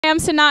I'm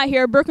Sanat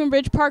here at Brooklyn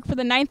Bridge Park for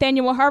the 9th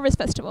Annual Harvest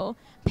Festival.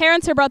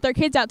 Parents have brought their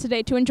kids out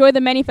today to enjoy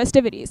the many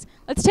festivities.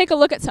 Let's take a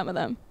look at some of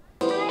them.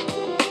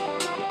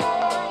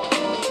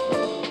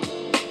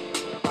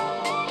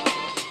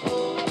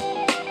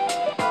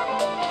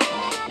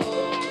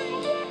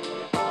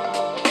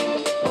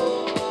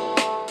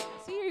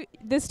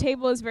 This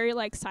table is very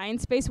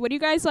science-based. What do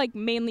you guys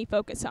mainly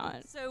focus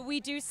on? So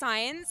we do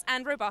science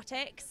and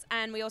robotics,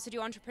 and we also do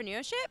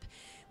entrepreneurship.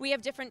 We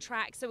have different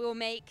tracks, so we'll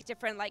make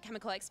different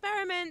chemical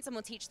experiments, and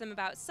we'll teach them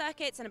about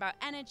circuits and about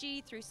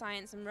energy through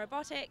science and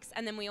robotics.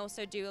 And then we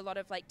also do a lot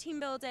of team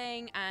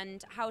building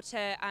and how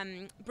to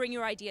bring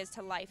your ideas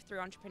to life through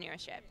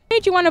entrepreneurship. Why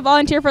did you want to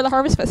volunteer for the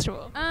Harvest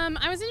Festival?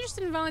 I was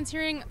interested in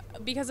volunteering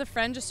because a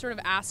friend just sort of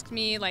asked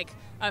me,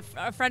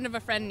 a friend of a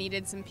friend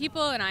needed some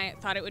people, and I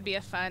thought it would be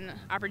a fun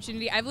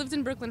opportunity. I've lived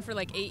in Brooklyn for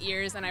 8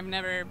 years, and I've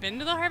never been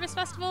to the Harvest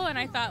Festival, and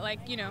I thought,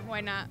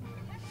 why not?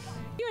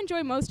 What do you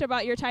enjoy most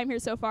about your time here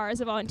so far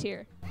as a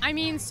volunteer? I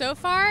mean, so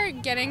far,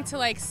 getting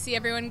to see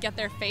everyone get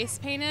their face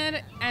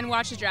painted and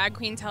watch a drag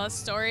queen tell a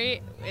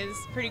story is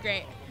pretty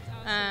great.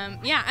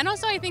 Yeah, and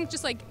also I think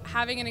just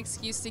having an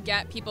excuse to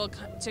get people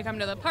to come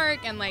to the park,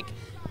 and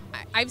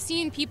I've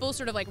seen people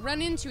sort of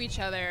run into each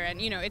other,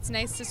 and it's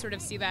nice to sort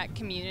of see that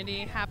community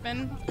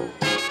happen.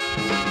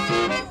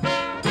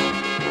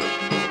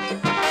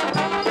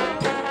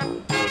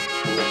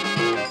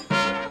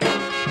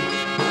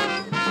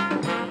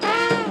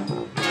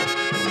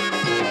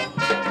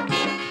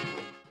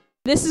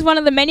 This is one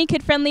of the many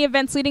kid-friendly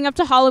events leading up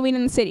to Halloween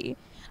in the city.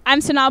 I'm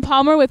Sanaa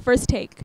Palmer with First Take.